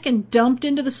their neck and dumped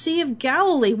into the Sea of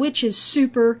Galilee, which is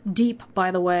super deep,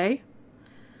 by the way.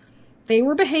 They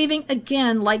were behaving,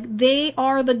 again, like they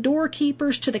are the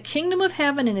doorkeepers to the kingdom of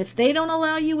heaven, and if they don't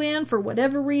allow you in for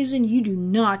whatever reason, you do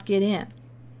not get in.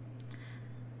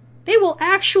 They will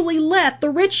actually let the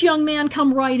rich young man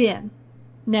come right in.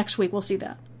 Next week we'll see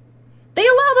that. They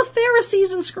allow the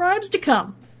Pharisees and scribes to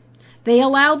come. They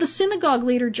allow the synagogue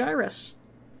leader Jairus.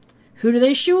 Who do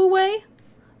they shoo away?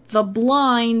 The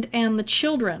blind and the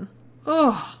children.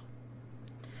 Ugh.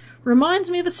 Reminds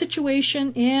me of a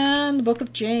situation in the book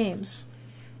of James.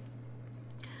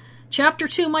 Chapter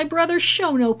 2, my brothers,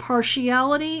 show no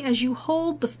partiality as you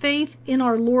hold the faith in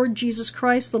our Lord Jesus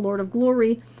Christ, the Lord of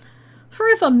glory. For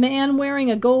if a man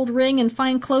wearing a gold ring and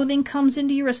fine clothing comes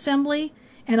into your assembly,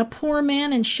 and a poor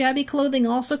man in shabby clothing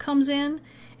also comes in,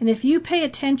 and if you pay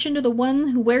attention to the one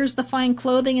who wears the fine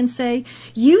clothing and say,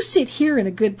 you sit here in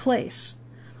a good place,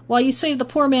 while you say to the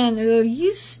poor man,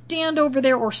 you stand over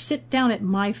there or sit down at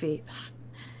my feet.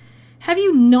 Have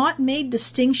you not made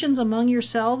distinctions among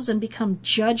yourselves and become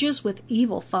judges with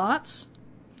evil thoughts?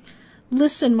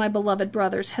 Listen, my beloved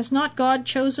brothers, has not God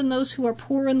chosen those who are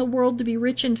poor in the world to be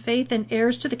rich in faith and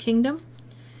heirs to the kingdom,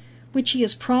 which he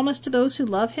has promised to those who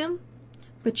love him?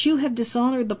 But you have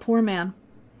dishonored the poor man.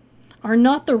 Are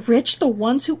not the rich the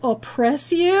ones who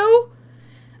oppress you?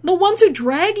 The ones who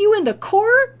drag you into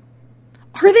court?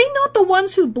 Are they not the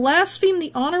ones who blaspheme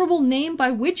the honorable name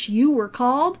by which you were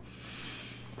called?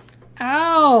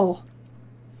 Ow!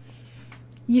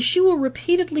 Yeshua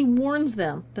repeatedly warns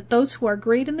them that those who are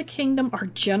great in the kingdom are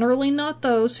generally not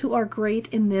those who are great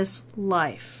in this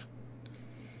life.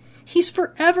 He's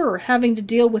forever having to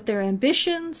deal with their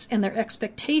ambitions and their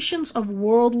expectations of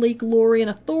worldly glory and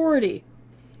authority.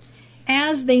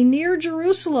 As they near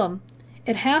Jerusalem,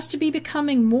 it has to be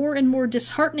becoming more and more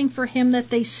disheartening for him that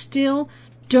they still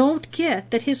don't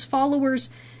get that his followers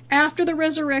after the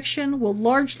resurrection will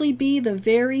largely be the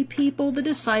very people the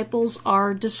disciples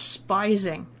are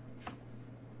despising.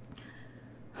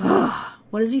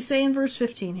 What does he say in verse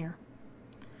 15 here?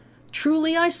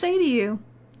 Truly I say to you,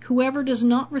 whoever does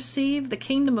not receive the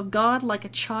kingdom of God like a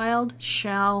child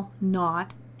shall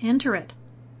not enter it.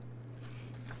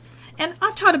 And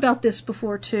I've taught about this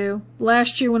before too.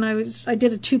 Last year when I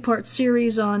did a 2-part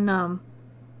series on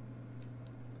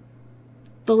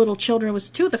the little children. It was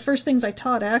 2 of the first things I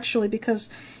taught, actually, because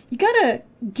you got to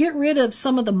get rid of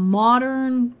some of the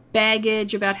modern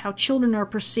baggage about how children are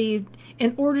perceived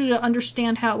in order to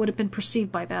understand how it would have been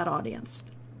perceived by that audience.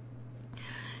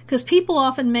 Because people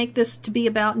often make this to be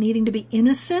about needing to be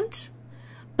innocent,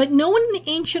 but no one in the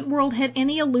ancient world had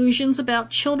any illusions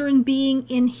about children being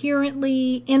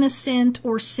inherently innocent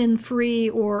or sin-free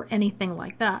or anything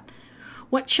like that.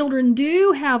 What children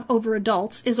do have over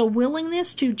adults is a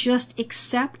willingness to just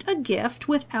accept a gift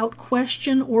without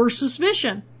question or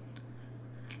suspicion.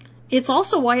 It's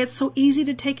also why it's so easy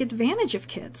to take advantage of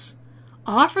kids.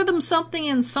 Offer them something,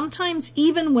 and sometimes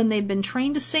even when they've been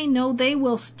trained to say no, they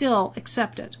will still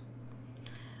accept it.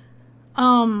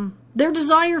 Their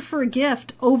desire for a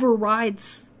gift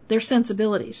overrides their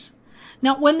sensibilities.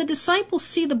 Now, when the disciples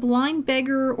see the blind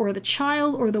beggar or the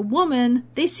child or the woman,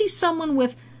 they see someone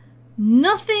with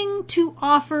nothing to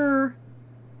offer,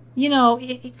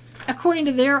 according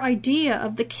to their idea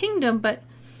of the kingdom, but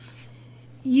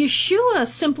Yeshua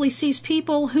simply sees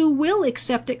people who will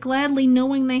accept it gladly,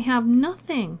 knowing they have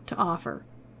nothing to offer.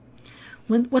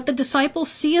 What the disciples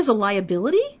see as a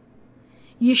liability,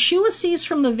 Yeshua sees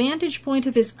from the vantage point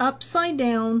of his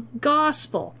upside-down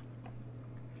gospel.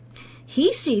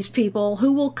 He sees people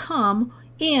who will come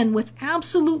in with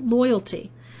absolute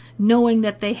loyalty, knowing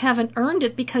that they haven't earned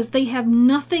it because they have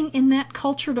nothing in that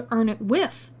culture to earn it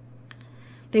with.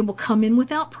 They will come in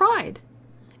without pride,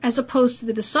 as opposed to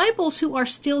the disciples who are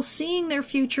still seeing their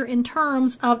future in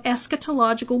terms of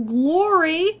eschatological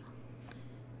glory,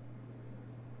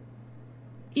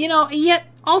 yet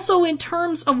also in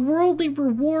terms of worldly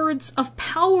rewards of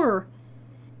power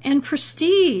and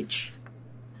prestige.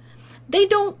 They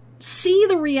don't see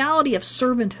the reality of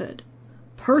servanthood,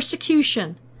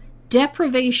 persecution,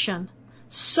 deprivation,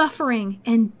 suffering,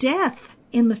 and death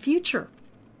in the future.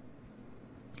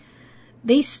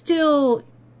 They still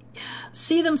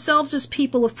see themselves as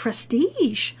people of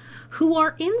prestige who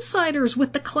are insiders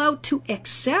with the clout to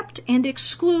accept and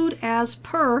exclude as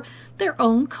per their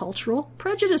own cultural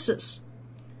prejudices.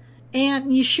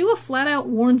 And Yeshua flat out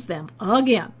warns them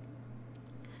again.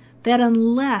 that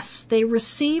unless they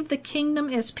receive the kingdom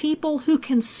as people who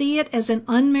can see it as an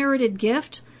unmerited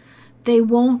gift, they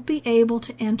won't be able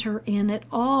to enter in at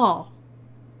all.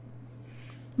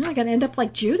 They're going to end up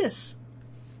like Judas.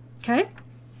 Okay?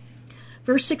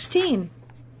 Verse 16.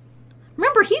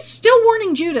 Remember, he's still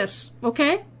warning Judas,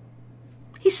 okay?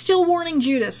 He's still warning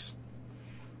Judas.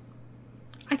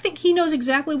 I think he knows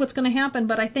exactly what's going to happen,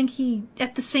 but I think he,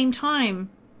 at the same time,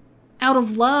 out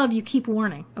of love, you keep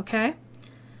warning, okay?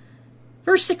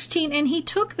 Verse 16, and he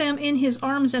took them in his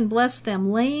arms and blessed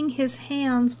them, laying his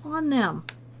hands on them.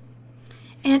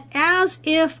 And as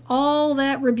if all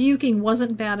that rebuking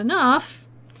wasn't bad enough,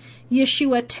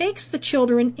 Yeshua takes the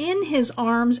children in his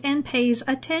arms and pays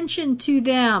attention to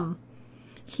them.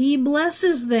 He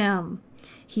blesses them.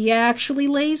 He actually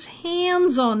lays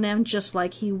hands on them just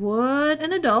like he would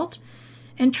an adult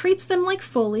and treats them like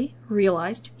fully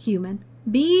realized human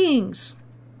beings.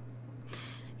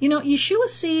 You know, Yeshua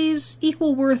sees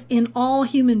equal worth in all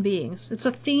human beings. It's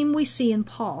a theme we see in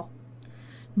Paul.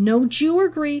 No Jew or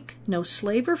Greek, no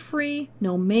slave or free,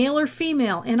 no male or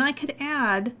female, and I could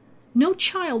add, no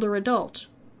child or adult.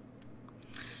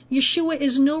 Yeshua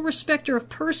is no respecter of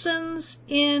persons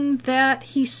in that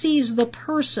he sees the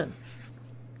person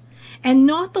and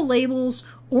not the labels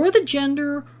or the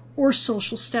gender or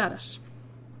social status.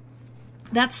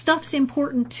 That stuff's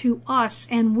important to us,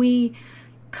 and we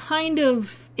kind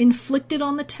of inflict it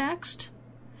on the text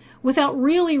without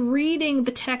really reading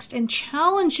the text and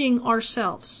challenging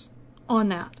ourselves on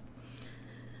that.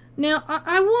 Now,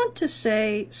 I want to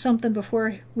say something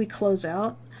before we close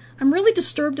out. I'm really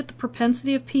disturbed at the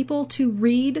propensity of people to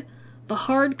read the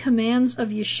hard commands of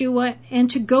Yeshua and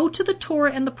to go to the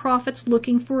Torah and the prophets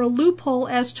looking for a loophole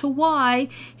as to why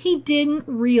he didn't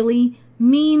really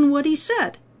mean what he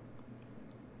said.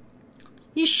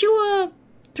 Yeshua,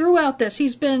 throughout this,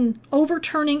 he's been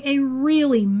overturning a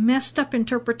really messed up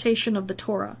interpretation of the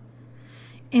Torah.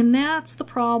 And that's the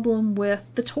problem with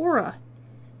the Torah.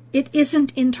 It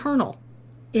isn't internal.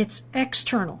 It's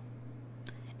external.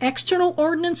 External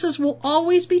ordinances will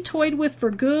always be toyed with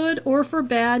for good or for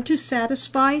bad to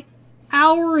satisfy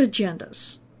our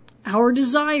agendas, our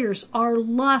desires, our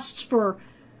lusts for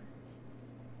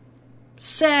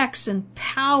sex and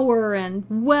power and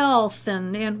wealth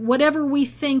and whatever we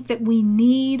think that we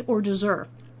need or deserve.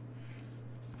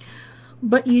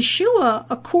 But Yeshua,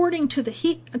 according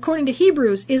to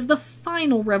Hebrews, is the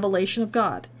final revelation of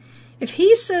God. If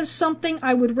he says something,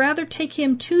 I would rather take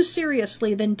him too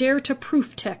seriously than dare to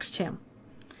proof text him.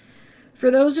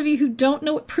 For those of you who don't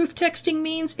know what proof texting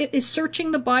means, it is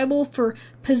searching the Bible for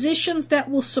positions that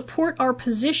will support our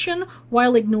position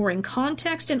while ignoring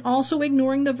context and also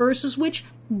ignoring the verses which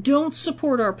don't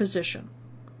support our position.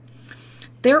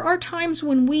 There are times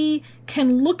when we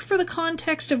can look for the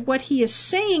context of what he is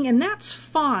saying, and that's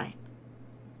fine.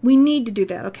 We need to do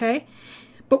that, okay?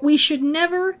 But we should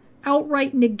never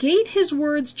outright negate his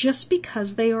words just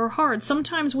because they are hard.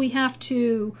 Sometimes we have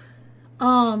to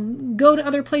go to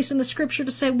other places in the scripture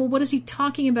to say, well, what is he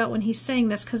talking about when he's saying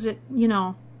this? Because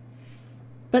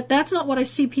but that's not what I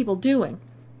see people doing.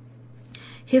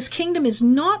 His kingdom is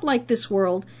not like this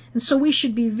world, and so we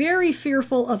should be very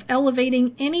fearful of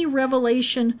elevating any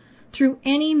revelation through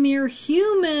any mere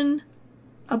human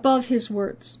above his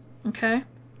words. Okay?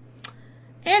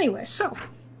 Anyway, so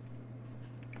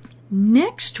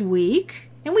next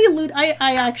week, and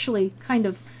I actually kind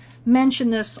of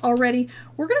mentioned this already,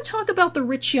 we're going to talk about the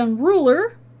rich young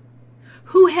ruler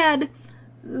who had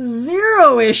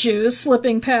zero issues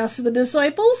slipping past the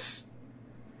disciples.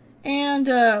 And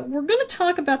we're going to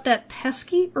talk about that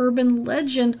pesky urban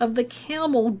legend of the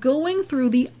camel going through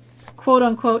the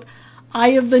quote-unquote eye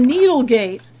of the needle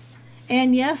gate.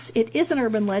 And yes, it is an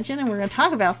urban legend, and we're going to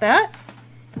talk about that.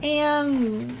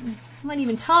 And I might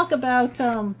even talk about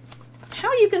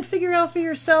how you can figure out for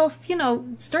yourself,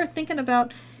 start thinking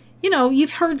about,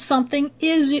 you've heard something,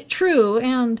 is it true?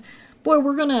 And boy,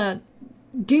 we're going to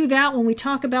do that when we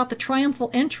talk about the triumphal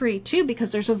entry too,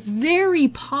 because there's a very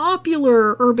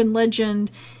popular urban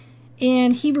legend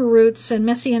in Hebrew roots and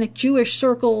Messianic Jewish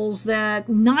circles that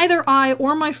neither I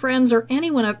or my friends or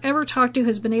anyone I've ever talked to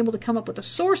has been able to come up with a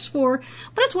source for,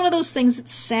 but it's one of those things that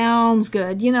sounds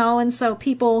good, and so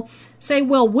people say,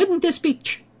 well, wouldn't this be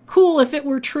cool if it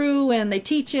were true? And they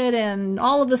teach it, and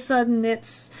all of a sudden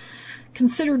it's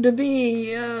considered to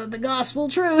be the gospel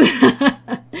truth.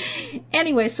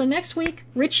 Anyway, so next week,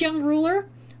 Rich Young Ruler.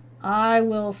 I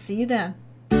will see you then.